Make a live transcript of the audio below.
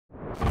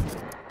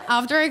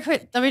After I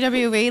quit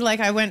WWE, like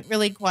I went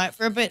really quiet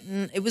for a bit,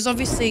 and it was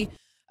obviously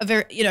a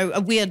very,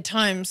 a weird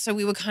time. So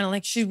we were kind of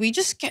like, should we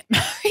just get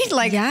married?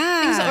 Like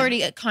things are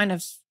already kind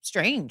of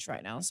strange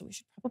right now, so we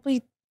should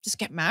probably just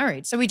get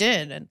married. So we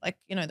did, and like,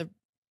 the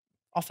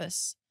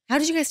office. How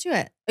did you guys do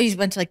it? Oh, you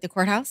went to like the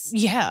courthouse?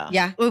 Yeah.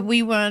 Yeah.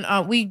 We weren't,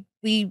 we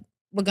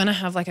were going to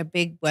have like a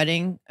big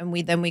wedding, and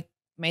we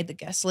made the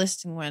guest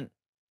list and went,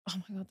 oh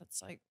my God,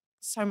 that's like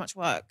so much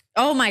work.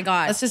 Oh my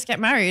God. Let's just get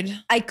married.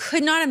 I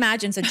could not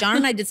imagine. So John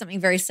and I did something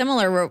very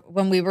similar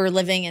when we were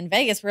living in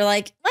Vegas. We're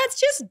like, let's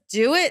just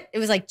do it. It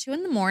was like 2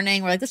 a.m. We're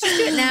like, let's just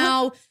do it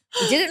now.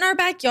 We did it in our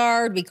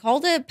backyard. We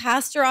called a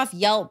pastor off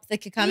Yelp that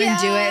could come and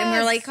do it. And we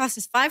were like, it cost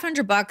us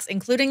 $500,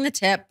 including the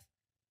tip.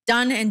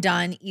 Done and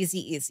done. Easy,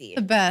 easy.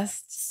 The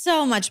best.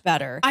 So much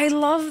better. I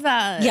love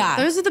that. Yeah.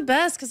 Those are the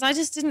best because I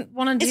just didn't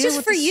want to deal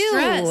with for you.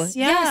 stress.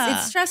 Yeah. Yes,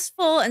 it's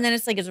stressful. And then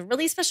it's like, it's a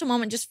really special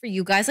moment just for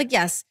you guys. Like,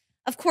 yes,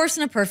 of course,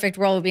 in a perfect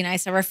world, it would be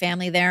nice to have our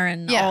family there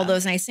and all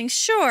those nice things.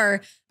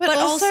 Sure. But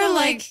also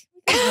like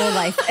whole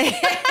life.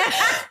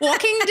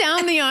 Walking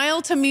down the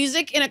aisle to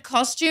music in a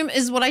costume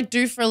is what I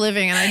do for a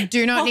living. And I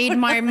do not need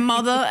my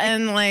mother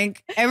and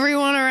like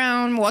everyone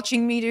around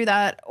watching me do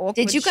that awkward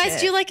Did you guys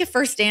do like a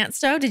first dance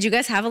though? Did you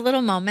guys have a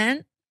little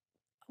moment?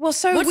 Well,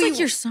 so what's like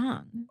your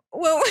song?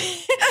 Well,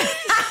 I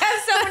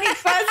have so many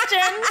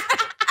questions.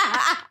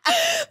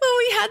 Well,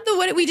 we had the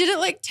wedding. We did it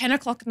like 10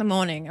 o'clock in the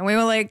morning, and we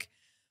were like,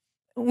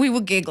 we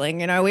were giggling,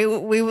 we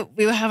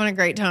were having a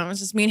great time. It was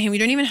just me and him. You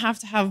don't even have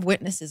to have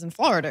witnesses in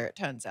Florida, it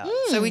turns out.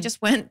 So we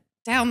just went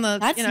down the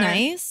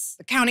nice.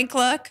 The county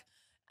clerk,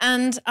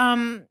 and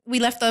we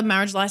left the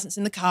marriage license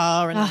in the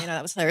car, and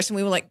that was hilarious. And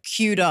we were like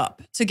queued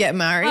up to get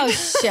married. Oh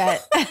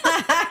shit!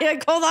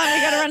 Like, hold on,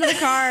 we gotta run to the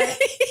car.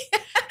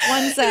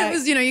 One sec. It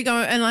was you go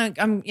and like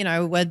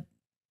we're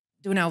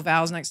doing our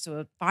vows next to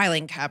a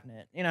filing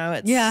cabinet.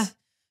 It's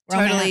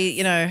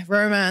totally,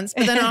 romance.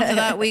 But then after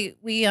that, we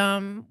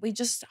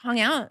just hung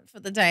out for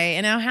the day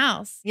in our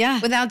house,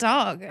 with our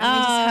dog, and we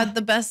just had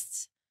the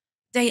best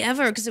day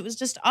ever because it was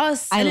just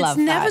us. I love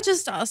that. It's never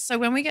just us. So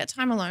when we get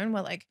time alone,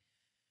 we're like,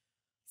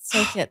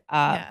 soak it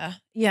up.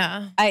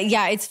 Yeah.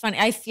 It's funny.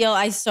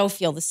 I so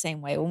feel the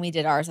same way when we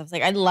did ours. I was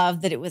like, I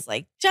love that it was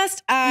like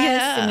just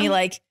us, and we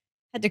like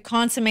had to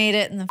consummate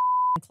it in the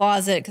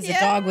closet because the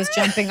dog was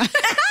jumping.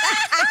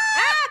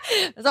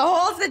 It was a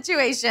whole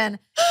situation.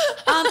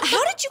 How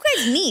did you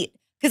guys meet?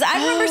 Because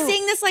I remember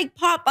seeing this like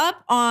pop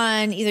up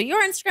on either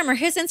your Instagram or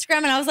his Instagram,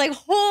 and I was like,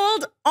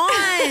 hold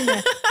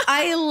on.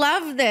 I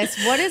love this.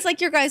 What is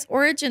like your guys'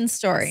 origin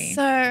story?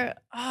 So,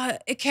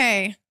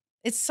 okay.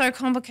 It's so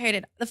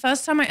complicated. The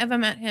first time I ever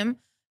met him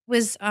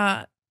was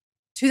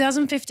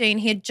 2015.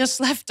 He had just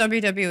left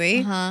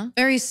WWE.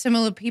 Very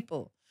similar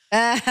people.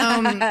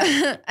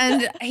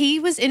 And he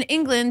was in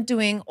England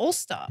doing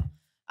All-Star.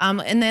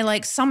 And they're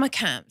like summer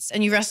camps,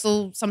 and you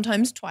wrestle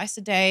sometimes twice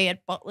a day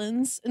at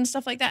Butlins and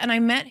stuff like that. And I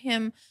met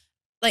him,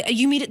 like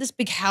you meet at this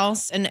big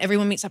house and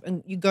everyone meets up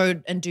and you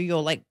go and do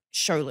your like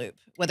show loop,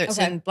 whether it's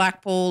in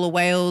Blackpool or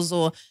Wales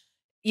or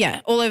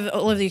all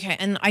over the UK.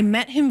 And I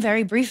met him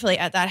very briefly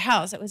at that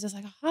house. It was just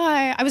like,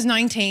 hi. I was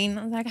 19.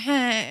 I was like,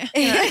 hey.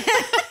 Hey,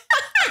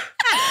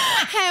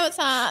 what's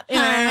up?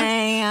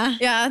 Hi.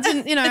 Yeah, I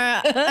didn't,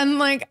 and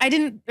like I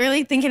didn't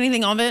really think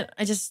anything of it.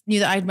 I just knew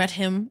that I'd met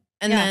him.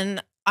 And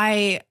then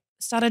I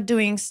started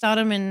doing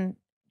Stardom in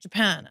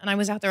Japan, and I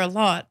was out there a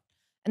lot.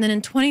 And then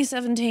in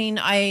 2017,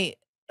 I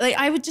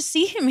would just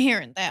see him here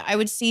and there. I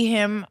would see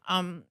him,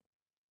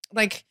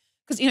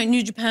 because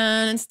New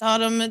Japan and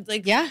Stardom,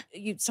 like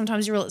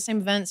sometimes you're all at the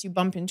same events, you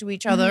bump into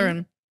each other,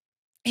 and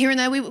here and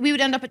there we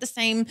would end up at the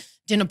same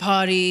dinner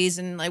parties,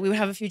 and like we would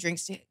have a few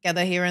drinks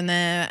together here and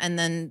there, and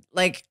then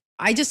like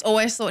I just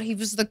always thought he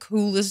was the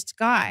coolest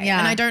guy,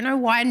 and I don't know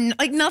why,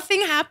 like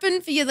nothing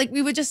happened for you, like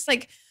we were just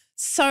like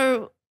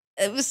so.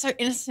 It was so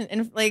innocent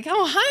and like,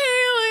 oh, hi.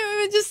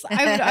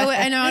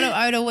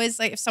 I would always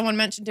like, if someone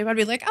mentioned him, I'd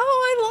be like, oh,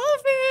 I love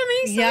him.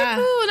 He's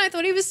so cool. And I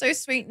thought he was so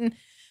sweet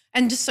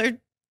and just so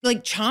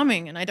like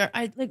charming.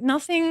 And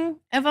nothing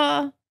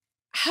ever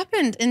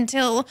happened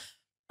until,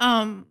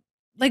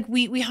 like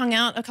we hung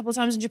out a couple of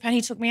times in Japan.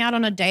 He took me out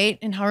on a date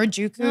in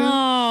Harajuku.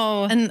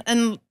 Oh.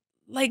 And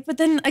like, but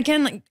then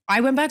again, like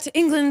I went back to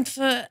England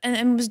I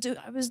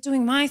was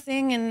doing my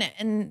thing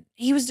and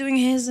he was doing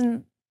his,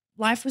 and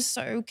life was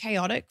so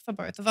chaotic for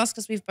both of us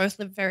because we've both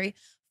lived very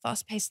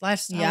fast-paced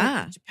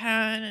lifestyle in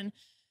Japan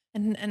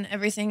and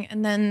everything.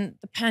 And then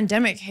the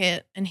pandemic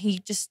hit, and he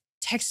just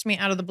texted me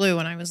out of the blue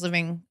when I was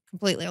living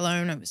completely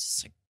alone. I was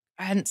just like,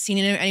 I hadn't seen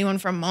anyone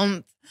for a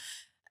month.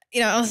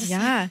 I was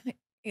I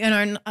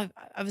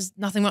was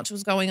nothing much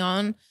was going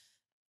on,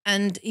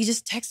 and he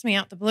just texted me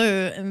out the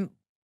blue, and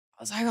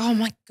I was like, oh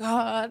my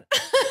God.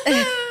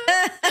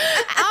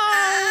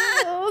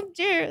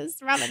 Cheers,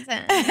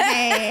 Robinson.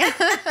 Hey.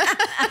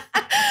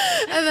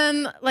 And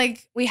then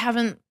like we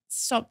haven't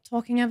stopped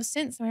talking ever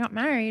since. And we got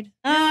married.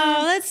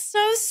 Oh, that's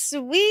so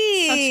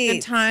sweet. Such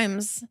good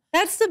times.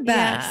 That's the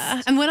best.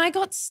 Yeah. And when I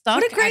got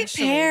stuck, what a great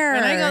pair.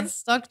 When I got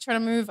stuck trying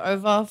to move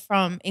over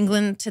from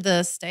England to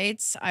the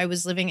States, I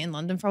was living in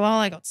London for a while.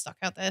 I got stuck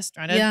out there,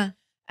 stranded. Yeah.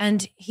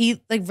 And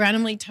he like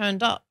randomly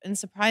turned up and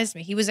surprised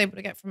me. He was able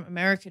to get from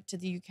America to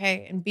the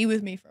UK and be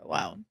with me for a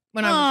while.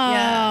 When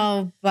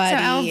I was, buddy.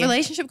 So our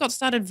relationship got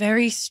started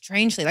very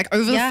strangely, like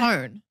over the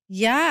phone.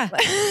 Yeah.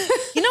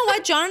 You know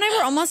what? John and I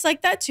were almost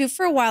like that too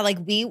for a while. Like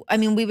we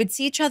would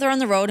see each other on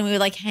the road and we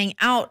would like hang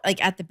out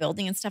like at the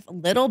building and stuff a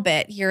little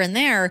bit here and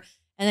there.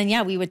 And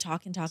then, we would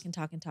talk and talk and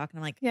talk and talk. And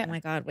I'm like, oh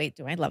my God, wait,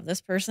 do I love this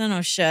person?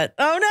 Oh shit.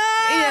 Oh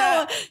no.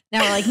 Yeah.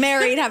 Now we're like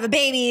married, have a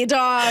baby,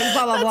 dog,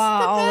 blah, blah,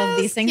 blah, all of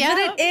these things. Yeah.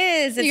 But it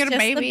is. It's just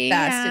the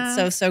best. Yeah. It's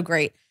so, so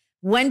great.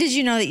 When did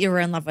you know that you were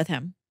in love with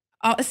him?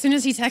 Oh, as soon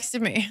as he texted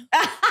me.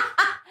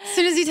 As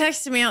soon as he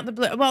texted me out the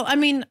blue. Well, I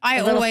mean, I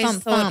always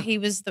thought he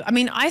was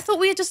I thought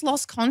we had just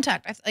lost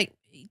contact.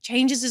 He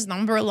changes his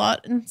number a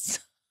lot and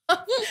stuff.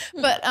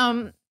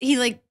 But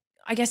he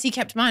I guess he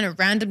kept mine. A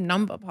random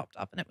number popped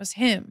up and it was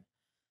him.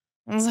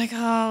 I was like,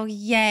 oh,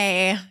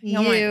 yay.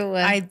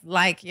 I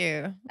like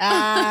you.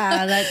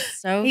 That's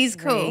so He's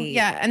cool.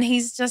 Yeah. And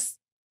he's just,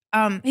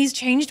 he's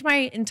changed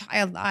my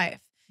entire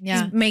life.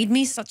 Yeah. He's made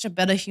me such a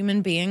better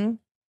human being.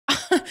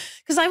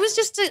 Because I was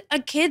just a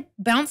kid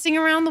bouncing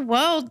around the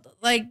world,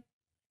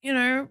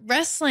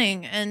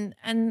 wrestling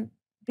and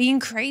being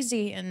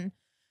crazy. And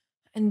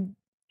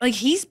like,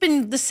 he's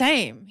been the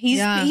same. He's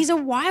a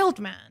wild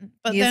man.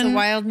 But he's a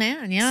wild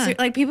man. Yeah. So,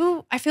 I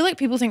feel like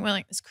people think we're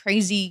like this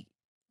crazy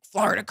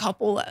Florida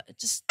couple,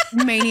 just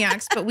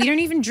maniacs, but we don't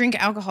even drink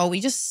alcohol.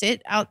 We just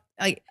sit out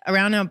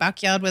around our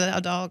backyard with our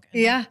dog.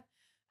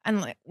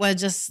 And we're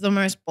just the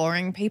most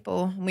boring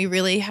people. We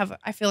really have,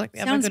 I feel like we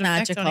have a good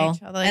effect on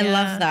each other. I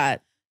love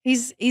that.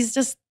 He's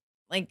just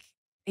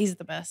he's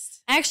the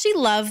best. I actually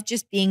love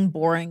just being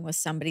boring with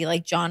somebody.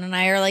 Like John and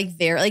I are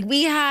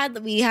we had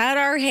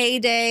our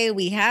heyday.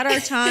 We had our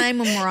time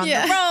when we're on the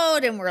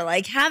road and we're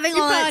like having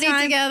all that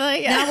time together.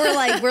 Yeah.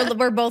 Now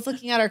we're both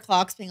looking at our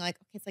clocks being like,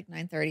 okay, it's like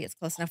 9:30. It's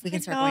close enough. We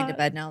can start going to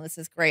bed now. This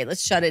is great.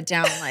 Let's shut it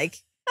down.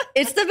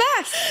 It's the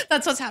best.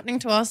 That's what's happening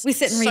to us. We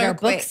sit and read our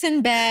books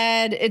in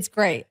bed. It's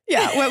great.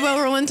 Yeah,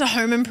 we're all into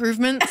home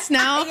improvements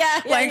now.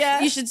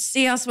 You should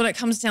see us when it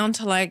comes down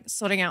to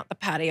sorting out the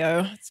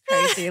patio. It's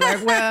crazy.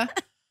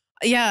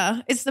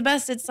 It's the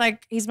best. It's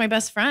like he's my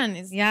best friend.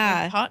 He's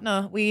my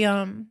partner.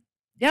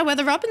 We're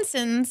the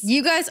Robinsons.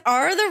 You guys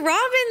are the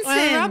Robinsons.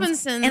 We're the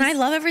Robinsons. And I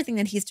love everything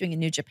that he's doing in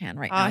New Japan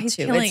right now he's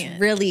too. Killing it's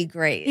really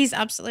great. He's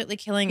absolutely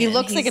killing it. He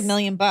looks like $1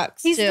 million.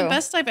 He's the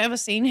best I've ever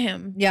seen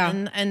him. Yeah.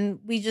 And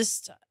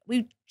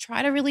we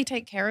try to really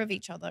take care of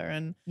each other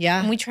and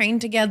we train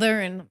together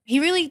and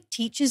he really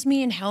teaches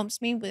me and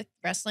helps me with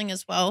wrestling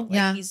as well.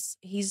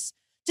 He's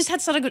just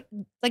had such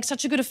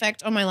a good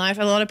effect on my life.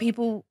 A lot of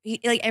people,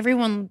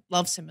 everyone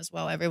loves him as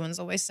well. Everyone's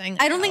always saying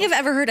I don't think I've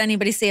ever heard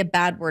anybody say a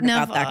bad word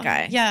about that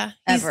guy. Yeah.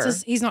 Ever.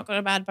 He's not got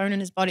a bad bone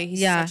in his body.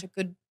 He's such a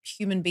good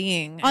human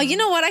being. Oh, you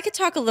know what? I could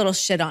talk a little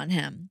shit on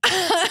him.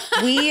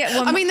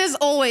 There's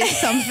always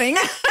something.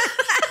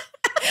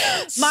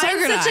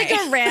 Mine's such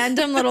a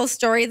random little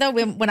story though.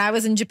 When I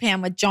was in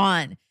Japan with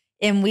John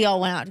and we all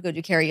went out to go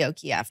do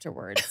karaoke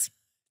afterwards.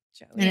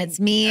 And it's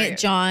me,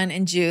 John,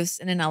 and Juice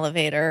in an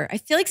elevator. I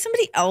feel like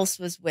somebody else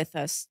was with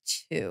us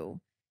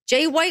too.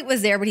 Jay White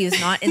was there, but he was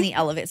not in the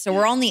elevator. So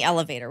we're all in the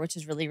elevator, which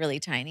is really,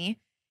 really tiny.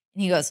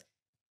 And he goes,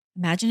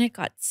 imagine it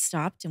got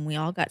stopped and we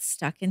all got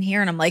stuck in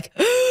here. And I'm like,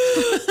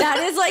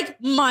 that is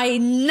like my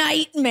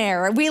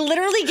nightmare. We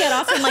literally get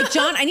off. I'm like,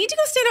 John, I need to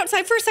go stand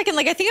outside for a second.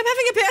 I think I'm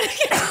having a panic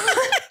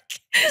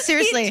attack.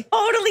 Seriously. He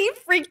totally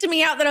freaked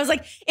me out that I was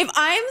like, if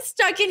I'm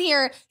stuck in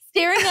here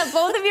staring at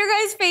both of your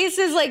guys'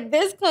 faces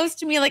this close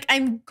to me,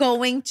 I'm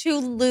going to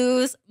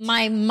lose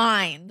my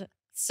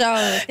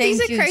So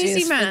he's a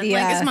crazy man.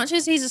 As much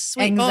as he's a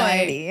sweet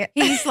anxiety.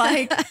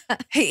 Boy,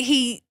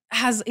 he's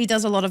he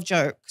does a lot of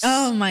jokes.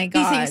 Oh my God.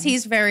 He thinks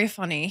he's very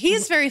funny. He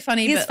is very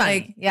funny, he's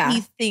funny.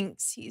 He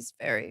thinks he's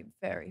very,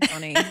 very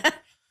funny.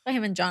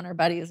 Him and John are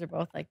buddies. They're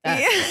both like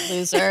that.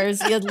 Losers.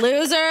 You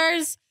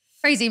losers.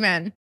 Crazy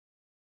man.